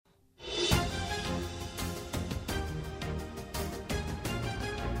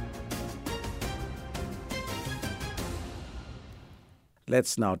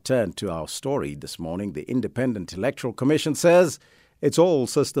Let's now turn to our story this morning. The Independent Electoral Commission says it's all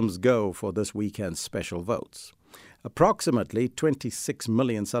systems go for this weekend's special votes. Approximately 26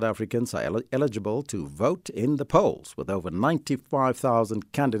 million South Africans are eligible to vote in the polls, with over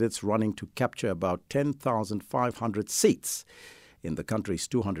 95,000 candidates running to capture about 10,500 seats in the country's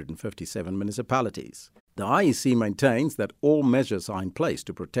 257 municipalities. The IEC maintains that all measures are in place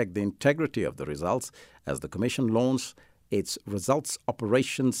to protect the integrity of the results as the Commission launched its Results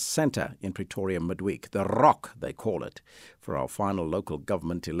Operations Centre in Pretoria midweek, the ROC they call it, for our final local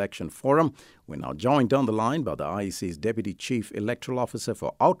government election forum. We're now joined on the line by the IEC's Deputy Chief Electoral Officer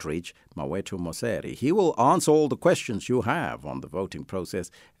for Outreach, Mawethu Moseeri. He will answer all the questions you have on the voting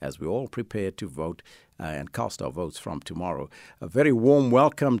process as we all prepare to vote and cast our votes from tomorrow. A very warm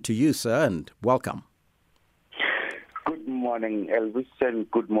welcome to you, sir, and welcome. Good morning, Elvis, and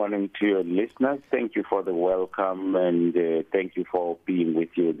good morning to your listeners. Thank you for the welcome, and thank you for being with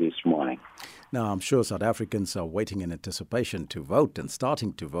you this morning. Now, I'm sure South Africans are waiting in anticipation to vote and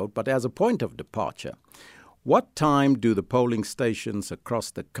starting to vote, but as a point of departure, what time do the polling stations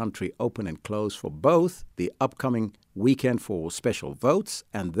across the country open and close for both the upcoming weekend for special votes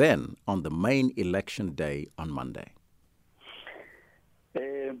and then on the main election day on Monday?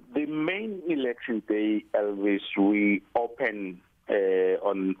 The main election day, Elvis, we open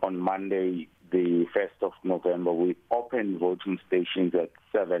on Monday, the 1st of November. We open voting stations at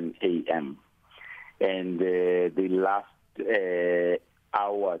 7 a.m. And the last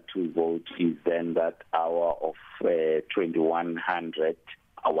hour to vote is then that hour of 2100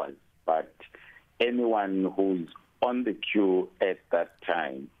 hours. But anyone who's on the queue at that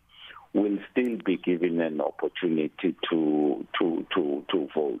time will still be given an opportunity to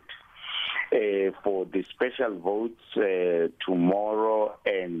vote. For the special votes tomorrow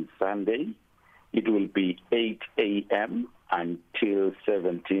and Sunday, it will be 8 a.m. until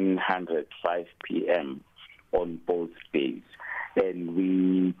 17:05 p.m. on both days. And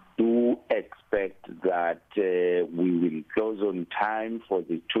we do expect that we will close on time for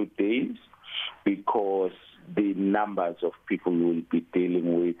the 2 days because the numbers of people we will be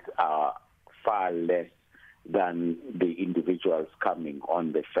dealing with are far less than the individuals coming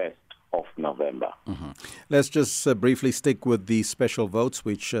on the 1st of November. Mm-hmm. Let's just briefly stick with the special votes,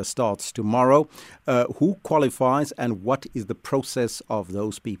 which starts tomorrow. Who qualifies and what is the process of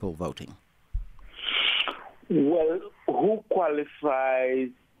those people voting? Well, who qualifies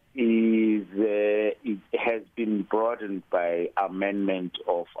it has been broadened by amendment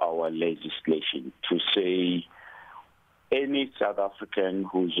of our legislation to say any South African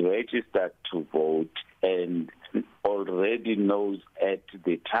who's registered to vote and already knows at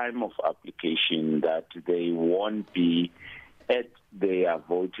the time of application that they won't be at their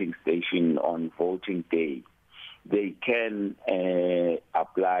voting station on voting day, they can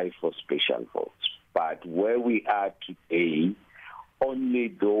apply for special votes. But where we are today, only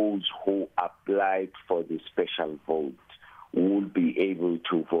those who applied for the special vote will be able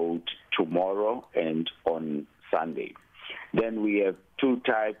to vote tomorrow and on Sunday. Then we have two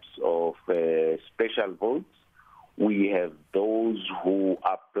types of special votes. We have those who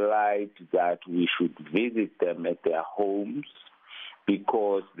applied that we should visit them at their homes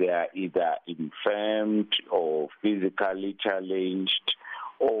because they are either infirmed or physically challenged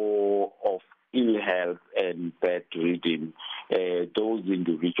or of ill health and bedridden. Those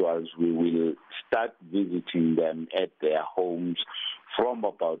individuals, we will start visiting them at their homes from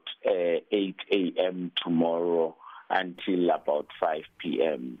about 8 a.m. tomorrow until about 5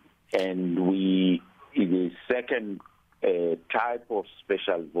 p.m. And the second type of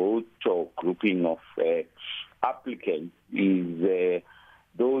special vote or grouping of applicants is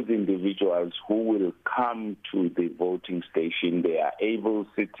those individuals who will come to the voting station. They are able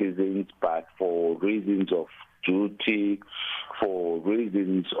citizens, but for reasons of duty, for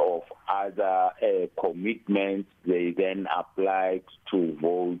reasons of other commitments, they then applied to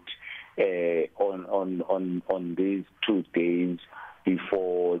vote on these 2 days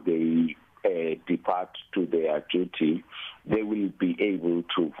before they depart to their duty. They will be able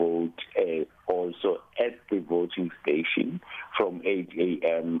to vote also at the voting station from 8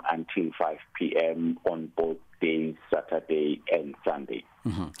 a.m. until 5 p.m. on both days, Saturday and Sunday.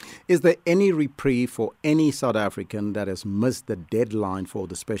 Mm-hmm. Is there any reprieve for any South African that has missed the deadline for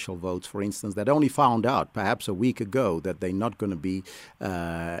the special votes, for instance, that only found out perhaps a week ago that they're not going to be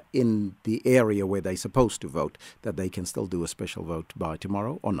in the area where they're supposed to vote, that they can still do a special vote by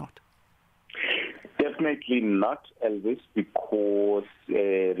tomorrow or not? Definitely not, Elvis, because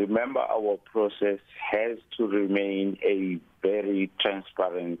remember our process has to remain a very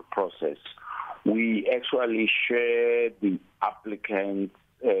transparent process We actually share the applicants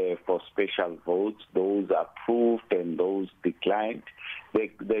for special votes, those approved and those declined.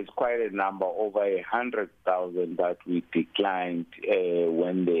 There's quite a number, over 100,000 that we declined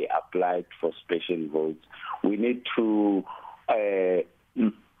when they applied for special votes. We need to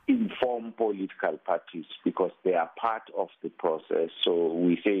inform political parties because they are part of the process. So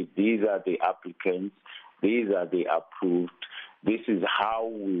we say these are the applicants, these are the approved, this is how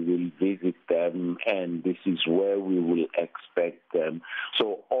we will visit them, and this is where we will expect them.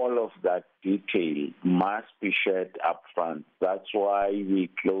 So all of that detail must be shared up front. That's why we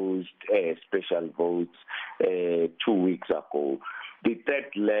closed special votes 2 weeks ago. The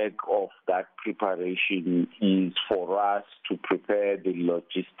third leg of that preparation is for us to prepare the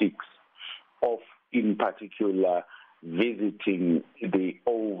logistics of, in particular, visiting the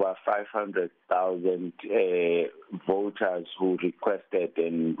over 500,000 voters who requested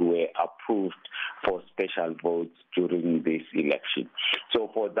and were approved for special votes during this election. So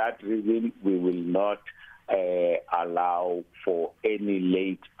for that reason, we will not allow for any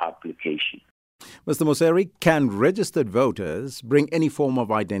late application. Mr. Moseri, can registered voters bring any form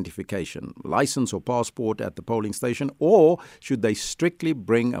of identification, license or passport at the polling station, or should they strictly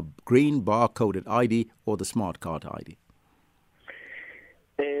bring a green bar-coded ID or the smart card ID?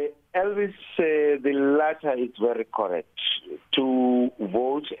 Elvis, the latter is very correct. To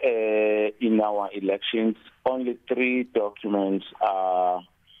vote in our elections, only 3 documents are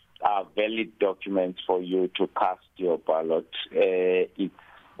valid documents for you to cast your ballot. It's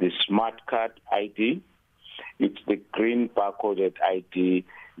the smart card ID, it's the green barcoded ID.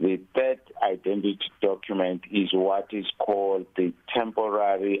 The third identity document is what is called the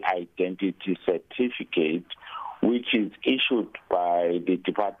temporary identity certificate, which is issued by the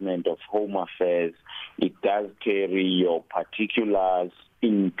Department of Home Affairs. It does carry your particulars,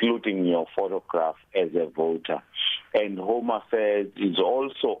 including your photograph as a voter. And Home Affairs is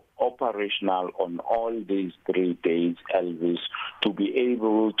also operational on all these 3 days, Elvis, to be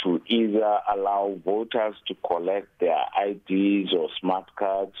able to either allow voters to collect their IDs or smart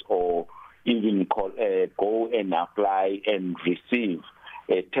cards, or even go and apply and receive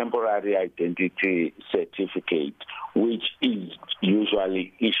a temporary identity certificate, which is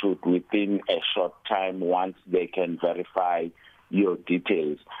usually issued within a short time once they can verify your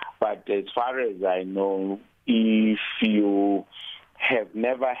details. But as far as I know, if you have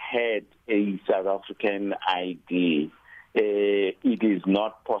never had a South African ID, it is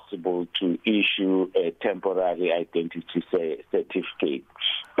not possible to issue a temporary identity certificate.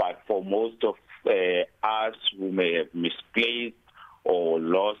 But for most of us who may have misplaced or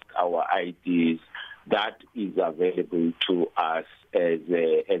lost our IDs, that is available to us as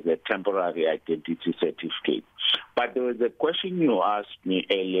a temporary identity certificate. But there was a question you asked me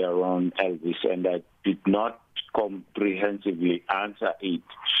earlier on, Elvis, and I did not comprehensively answer it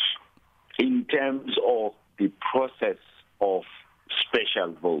in terms of the process of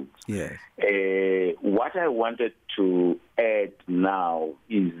special votes. Yes. What I wanted to add now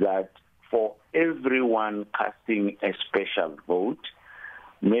is that for everyone casting a special vote,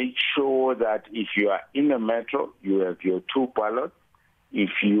 make sure that if you are in a metro, you have your 2 ballots. If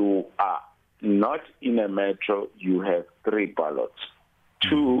you are not in a metro, you have 3 ballots.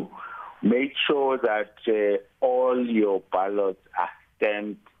 2, make sure that all your ballots are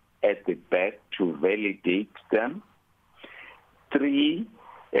stamped at the back to validate them. 3,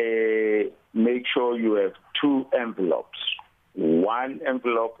 make sure you have 2 envelopes. 1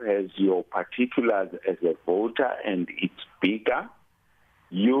 envelope has your particulars as a voter and it's bigger.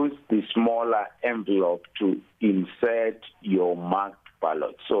 Use the smaller envelope to insert your marked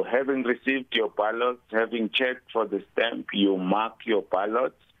ballot. So having received your ballots, having checked for the stamp, you mark your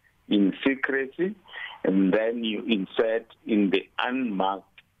ballots in secrecy, and then you insert in the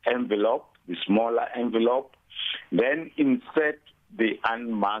unmarked envelope, the smaller envelope, then insert the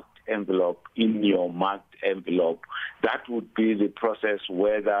unmarked envelope in your marked envelope. That would be the process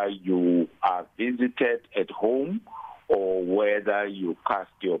whether you are visited at home or whether you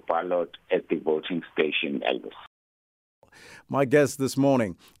cast your ballot at the voting station, Elvis. My guest this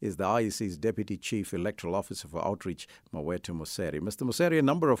morning is the IEC's Deputy Chief Electoral Officer for Outreach, Mawethu Moseri. Mr. Moseri, a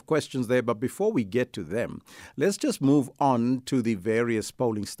number of questions there, but before we get to them, let's just move on to the various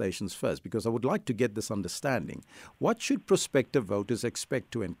polling stations first, because I would like to get this understanding. What should prospective voters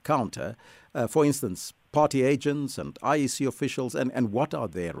expect to encounter, for instance, party agents and IEC officials, and what are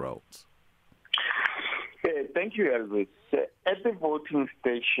their roles? Thank you, Elvis. At the voting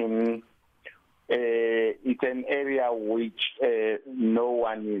station, it's an area which no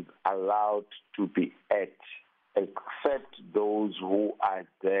one is allowed to be at except those who are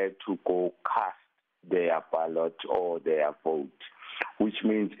there to go cast their ballot or their vote, which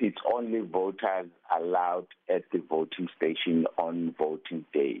means it's only voters allowed at the voting station on voting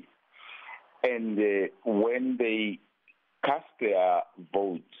day. And when they cast their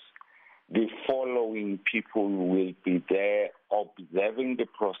votes, the following people will be there observing the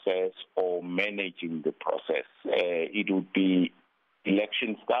process or managing the process. It would be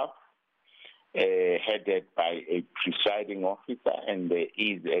election staff headed by a presiding officer, and there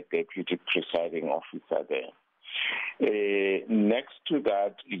is a deputy presiding officer there. Next to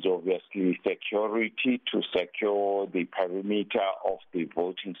that is obviously security to secure the perimeter of the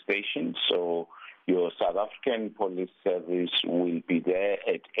voting station. So your South African Police Service will be there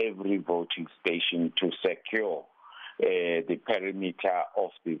at every voting station to secure the perimeter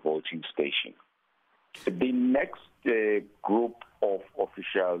of the voting station. The next group of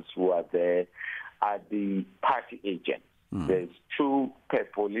officials who are there are the party agents. There's 2 per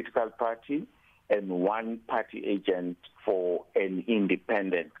political party and 1 party agent for an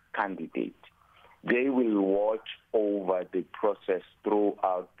independent candidate. They will watch over the process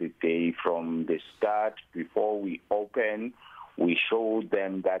throughout the day from the start. Before we open, we show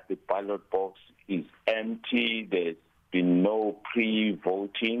them that the ballot box is empty. There's been no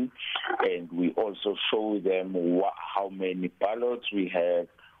pre-voting, and we also show them how many ballots we have.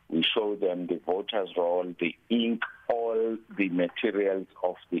 We show them the voters' roll, the ink, all the materials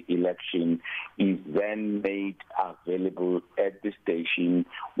of the election is then made available at the station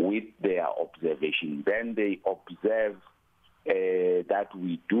with their observation. Then they observe that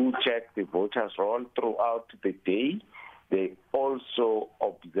we do check the voters' roll throughout the day. They also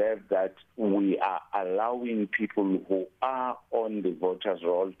observe that we are allowing people who are on the voters'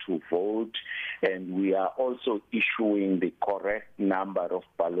 roll to vote, and we are also issuing the correct number of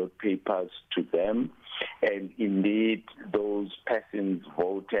ballot papers to them. And indeed, those persons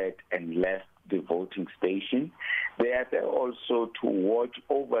voted and left the voting station. They are there also to watch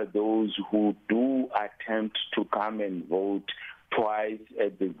over those who do attempt to come and vote twice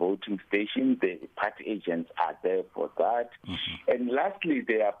at the voting station. The party agents are there for that. And lastly,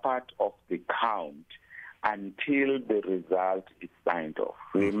 they are part of the count until the result is signed off.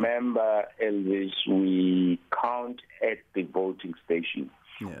 Remember, Elvis, we count at the voting station.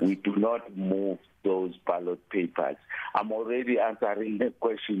 Yes. We do not move those ballot papers. I'm already answering the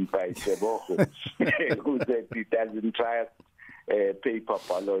question by Seboho, who said he doesn't trust paper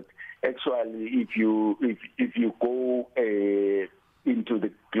ballot. Actually, if you go into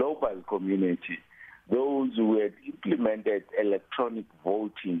the global community, those who had implemented electronic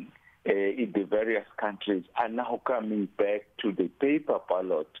voting in the various countries are now coming back to the paper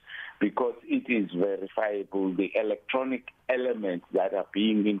ballot because it is verifiable. The electronic elements that are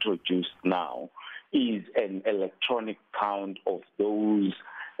being introduced now is an electronic count of those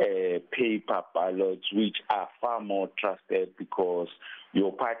paper ballots, which are far more trusted because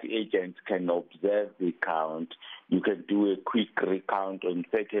your party agents can observe the count. You can do a quick recount on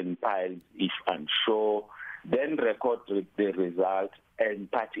certain piles if unsure, then record the result,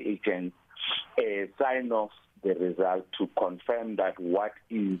 and party agents sign off the result to confirm that what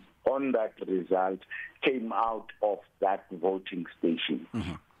is on that result came out of that voting station.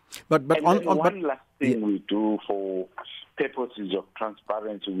 But one last thing we do for purposes of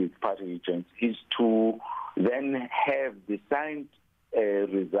transparency with party agents is to then have the signed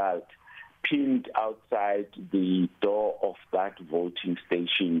result pinned outside the door of that voting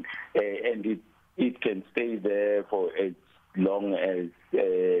station, and it can stay there for as long as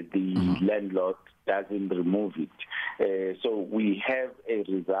the landlord doesn't remove it. So we have a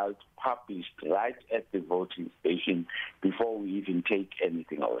result published right at the voting station before we even take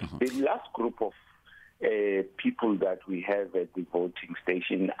anything away. The last group of people that we have at the voting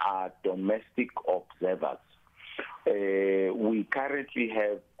station are domestic observers. We currently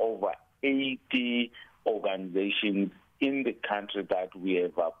have over 80 organizations in the country that we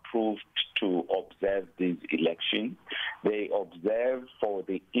have approved to observe these elections. They observe for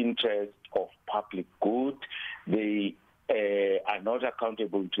the interest of public good. They are not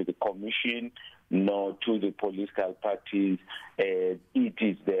accountable to the commission nor to the political parties. It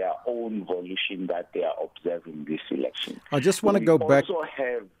is their own volition that they are observing this election. I just want to go back. We also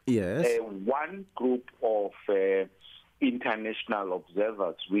have one group of international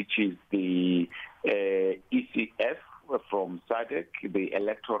observers, which is the ECF from SADC, the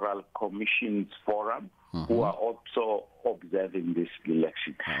Electoral Commissions Forum, who are also observing this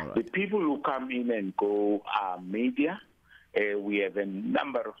election. Right. The people who come in and go are media. We have a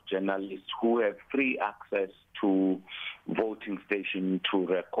number of journalists who have free access to voting station to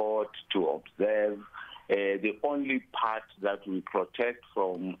record, to observe, The only part that we protect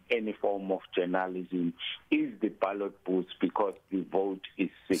from any form of journalism is the ballot booth, because the vote is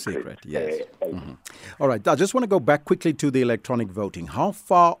secret. Yes. All right. I just want to go back quickly to the electronic voting. How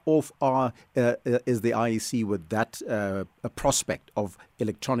far off is the IEC with that prospect of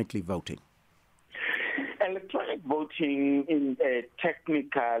electronically voting? Electronic voting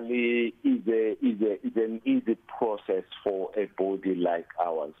technically is an easy process for a body like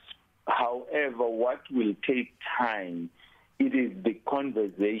ours. However, what will take time, it is the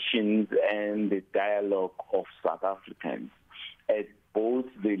conversations and the dialogue of South Africans at both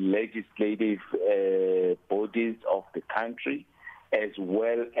the legislative bodies of the country as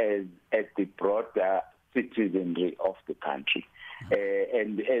well as at the broader citizenry of the country.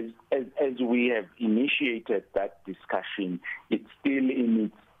 And as we have initiated that discussion, it's still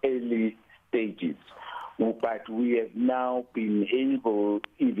in its early stages. But we have now been able,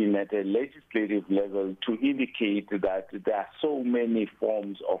 even at a legislative level, to indicate that there are so many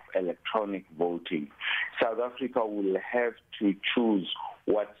forms of electronic voting. South Africa will have to choose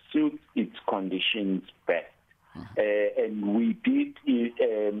what suits its conditions best. And we did,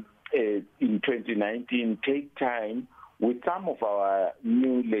 in 2019, take time with some of our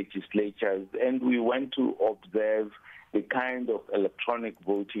new legislatures, and we went to observe the kind of electronic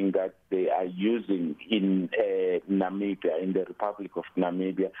voting that they are using in Namibia, in the Republic of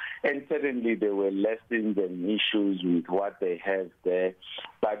Namibia. And certainly there were lessons and issues with what they have there.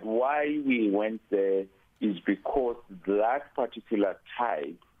 But why we went there is because that particular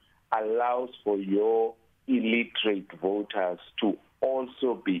type allows for your illiterate voters to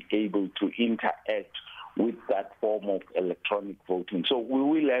also be able to interact with that form of electronic voting. So we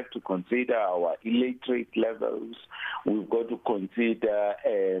will have to consider our illiterate levels. We've got to consider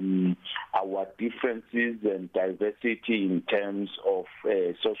our differences and diversity in terms of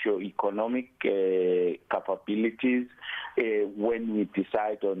socio-economic capabilities when we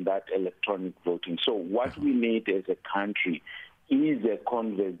decide on that electronic voting. So what we need as a country is a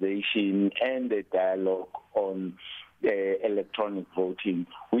conversation and a dialogue on electronic voting,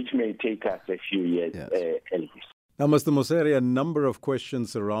 which may take us a few years, Elvis. Now, Mr. Moseri, a number of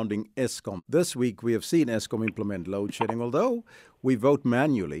questions surrounding Eskom. This week, we have seen Eskom implement load shedding. Although we vote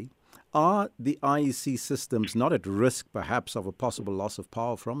manually, are the IEC systems not at risk, perhaps, of a possible loss of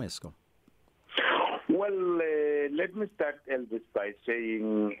power from Eskom? Well, let me start, Elvis, by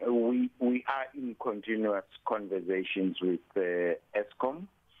saying we are in continuous conversations with Eskom.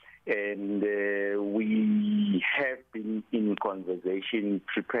 And we have been in conversation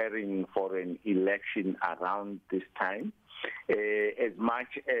preparing for an election around this time. As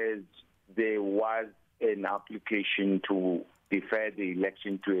much as there was an application to defer the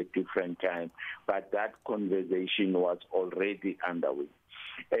election to a different time, but that conversation was already underway.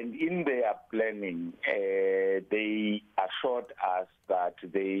 And in their planning, they assured us that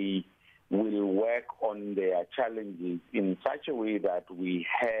they will work on their challenges in such a way that we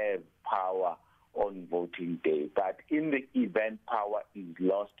have power on voting day. But in the event power is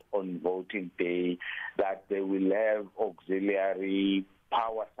lost on voting day, that they will have auxiliary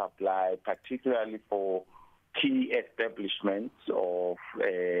power supply, particularly for key establishments of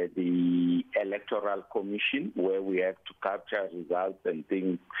the Electoral Commission, where we have to capture results and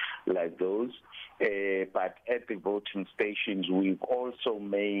things like those. But at the voting stations, we've also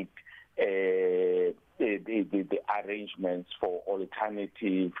made the arrangements for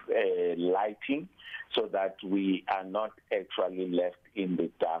alternative lighting, so that we are not actually left in the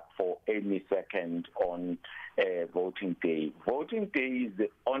dark for any second on voting day. Voting day is the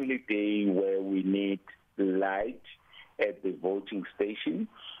only day where we need light at the voting station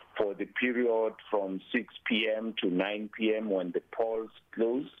for the period from 6 p.m. to 9 p.m. when the polls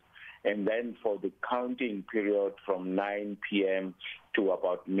close, and then for the counting period from 9 p.m. to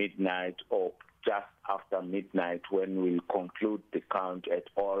about midnight or just after midnight, when we'll conclude the count at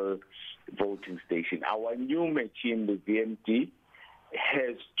all voting stations. Our new machine, the VMD,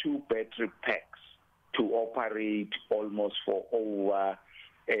 has 2 battery packs to operate almost for over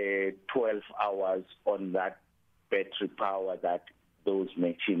 12 hours on that battery power that those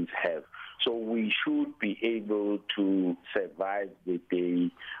machines have. So we should be able to survive the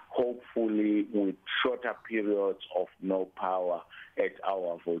day, hopefully with shorter periods of no power at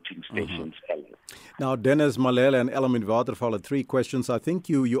our voting stations. Now, Dennis Malele and Ellerman Waterval had 3 questions. I think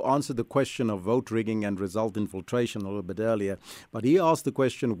you answered the question of vote rigging and result infiltration a little bit earlier, but he asked the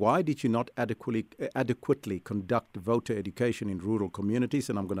question, why did you not adequately conduct voter education in rural communities?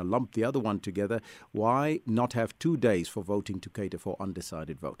 And I'm going to lump the other one together. Why not have 2 days for voting to cater for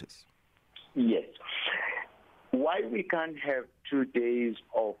undecided voters? Yes. Why we can't have 2 days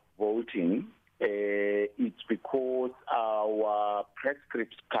of voting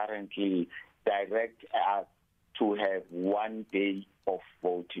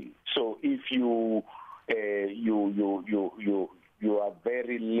are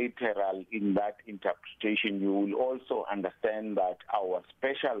very literal in that interpretation, you will also understand that our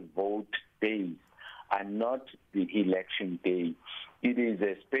special vote days are not the election day. It is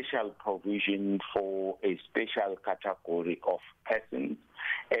a special provision for a special category of persons.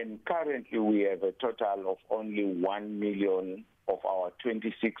 And currently we have a total of only 1 million of our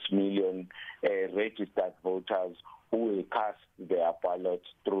 26 million registered voters who will cast their ballots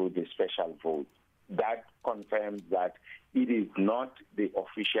through the special vote. That confirms that it is not the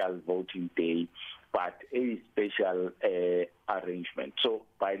official voting day, but a special arrangement. So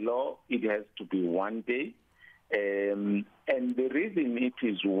by law, it has to be 1 day. And the reason it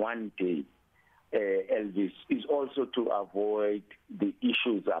is 1 day, Elvis, is also to avoid the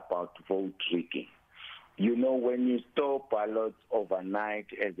issues about vote rigging. You know, when you store ballots overnight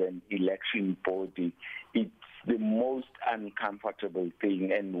as an election body, it's the most uncomfortable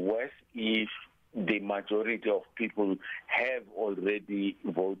thing, and worse if the majority of people have already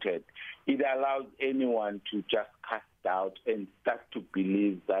voted. It allows anyone to just cast doubt and start to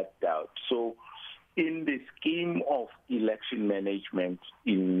believe that doubt. So in the scheme of election management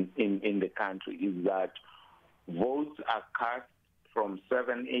in the country is that votes are cast from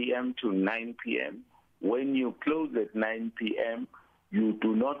 7 a.m. to 9 p.m. When you close at 9 p.m., you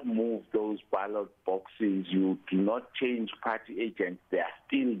do not move those ballot boxes. You do not change party agents. They are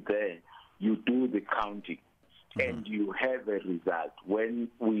still there. You do the counting, and you have a result. When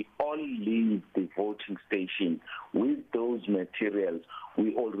we all leave the voting station with those materials,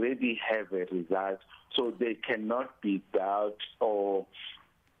 we already have a result, so there cannot be doubt or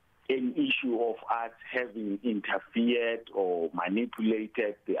an issue of us having interfered or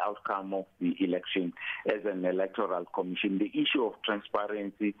manipulated the outcome of the election as an electoral commission. The issue of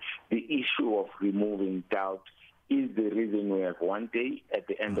transparency, the issue of removing doubt is the reason we have 1 day. At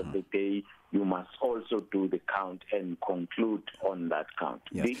the end of the day, you must also do the count and conclude on that count.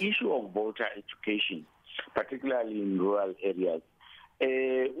 Yes. The issue of voter education, particularly in rural areas,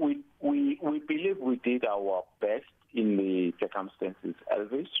 we believe we did our best in the circumstances,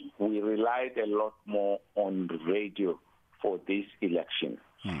 Elvis. We relied a lot more on radio for this election.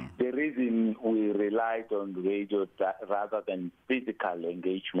 The reason we relied on radio rather than physical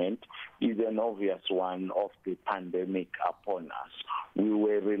engagement is an obvious one of the pandemic upon us. We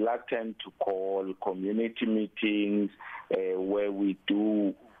were reluctant to call community meetings where we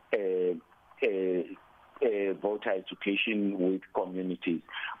do voter education with communities.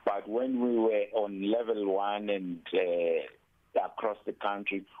 But when we were on level 1 and across the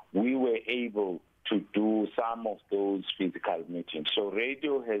country, we were able to do some of those physical meetings. So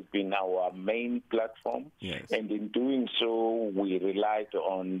radio has been our main platform, yes. And in doing so, we relied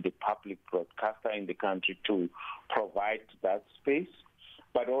on the public broadcaster in the country to provide that space.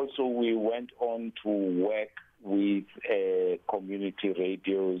 But also we went on to work with community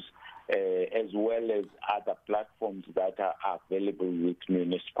radios, as well as other platforms that are available with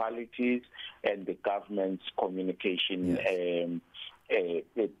municipalities and the government's communication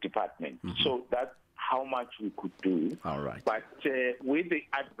department. So that's how much we could do. All right. But with the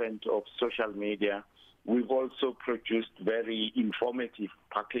advent of social media, we've also produced very informative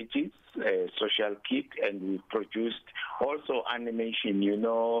packages, social kit, and we've produced also animation. You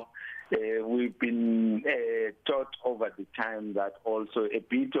know, we've been taught over the time that also a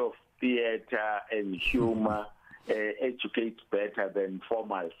bit of theater and humor educates better than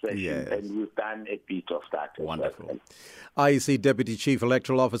formal sessions, yes. And we've done a bit of that. Wonderful. Well. IEC Deputy Chief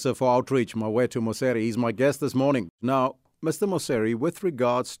Electoral Officer for Outreach, Mawethu Moserri, is my guest this morning. Now, Mr. Moserri, with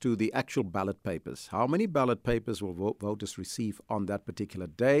regards to the actual ballot papers, how many ballot papers will voters receive on that particular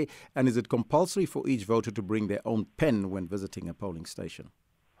day? And is it compulsory for each voter to bring their own pen when visiting a polling station?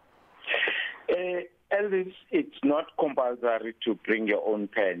 Elvis, it's not compulsory to bring your own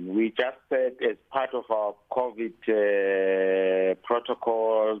pen. We just said as part of our COVID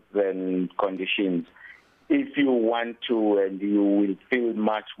protocols and conditions, if you want to and you will feel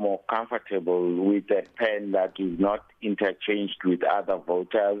much more comfortable with a pen that is not interchanged with other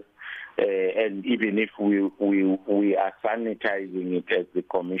voters, and even if we are sanitizing it as the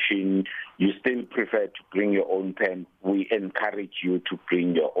commission, you still prefer to bring your own pen, we encourage you to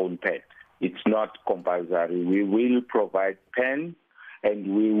bring your own pen. It's not compulsory. We will provide pens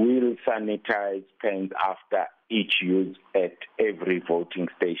and we will sanitize pens after each use at every voting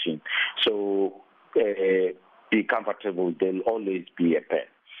station. So be comfortable, there'll always be a pen.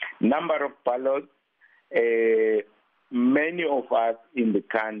 Number of ballots, many of us in the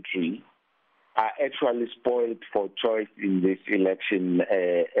country are actually spoiled for choice in this election,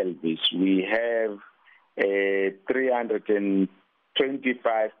 Elvis. We have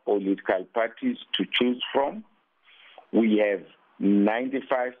 325 political parties to choose from. We have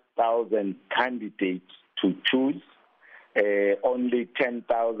 95,000 candidates to choose. Only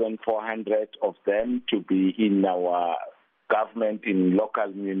 10,400 of them to be in our government in local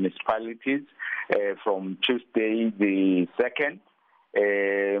municipalities from Tuesday the 2nd.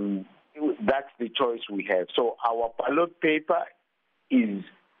 That's the choice we have. So our ballot paper is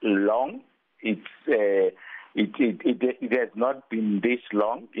long. It has not been this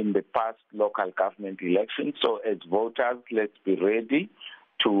long in the past local government elections. So as voters, let's be ready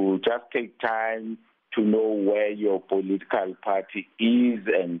to just take time to know where your political party is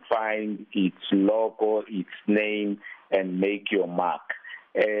and find its logo, its name, and make your mark.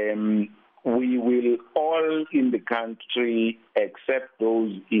 We will all in the country, except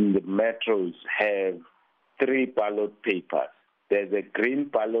those in the metros, have 3 ballot papers. There's a green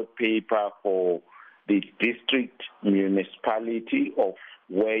ballot paper for the district municipality of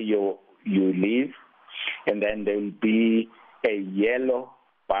where you live, and then there will be a yellow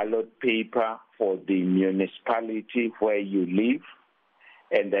ballot paper for the municipality where you live,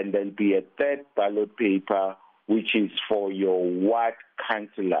 and then there'll be a 3rd ballot paper which is for your ward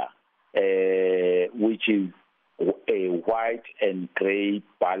councillor, which is a white and grey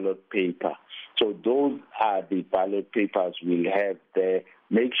ballot paper. So those are the ballot papers we'll have there.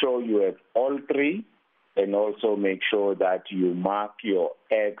 Make sure you have all 3, and also make sure that you mark your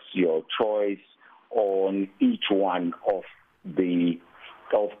X, your choice, on each one of the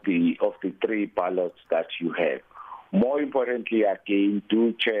 3 ballots that you have. More importantly, again,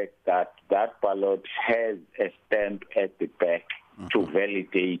 do check that ballot has a stamp at the back to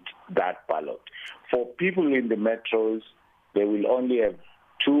validate that ballot. For people in the metros, they will only have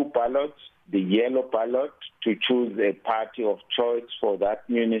 2 ballots, the yellow ballot to choose a party of choice for that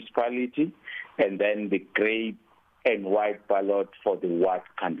municipality, and then the grey and white ballot for the ward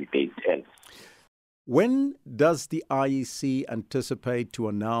candidate else. When does the IEC anticipate to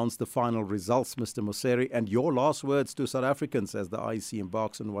announce the final results, Mr. Moseri? And your last words to South Africans as the IEC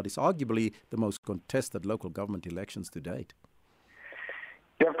embarks on what is arguably the most contested local government elections to date?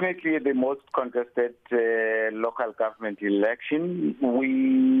 Definitely the most contested local government election.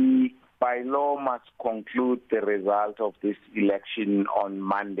 We, by law, must conclude the result of this election on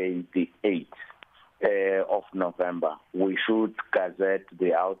Monday, the 8th. Of November. We should gazette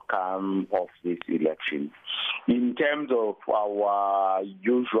the outcome of this election. In terms of our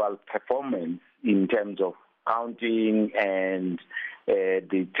usual performance, in terms of counting and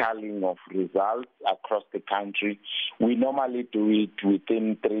the tallying of results across the country, we normally do it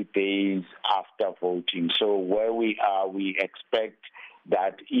within 3 days after voting. So where we are, we expect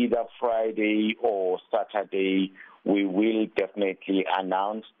that either Friday or Saturday, we will definitely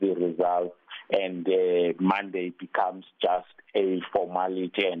announce the results, and Monday becomes just a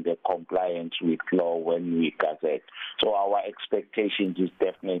formality and a compliance with law when we gazette. So our expectation is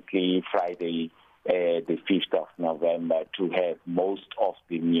definitely Friday, the 5th of November, to have most of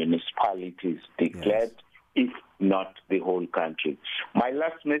the municipalities declared, if not the whole country. My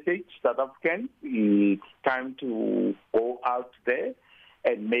last message, South African, it's time to go out there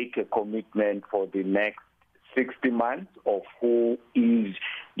and make a commitment for the next 60 months of who is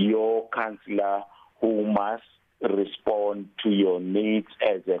your councillor, who must respond to your needs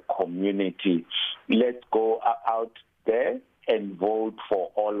as a community. Let's go out there and vote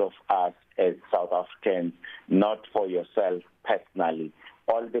for all of us as South Africans, not for yourself personally.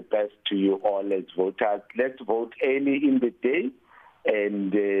 All the best to you all as voters. Let's vote early in the day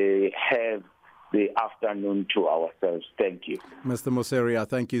and have the afternoon to ourselves. Thank you. Mr. Moseri,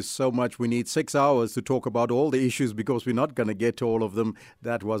 thank you so much. We need 6 hours to talk about all the issues because we're not going to get to all of them.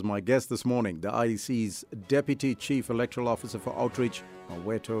 That was my guest this morning, the IEC's Deputy Chief Electoral Officer for Outreach,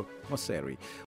 Maweto Moseri.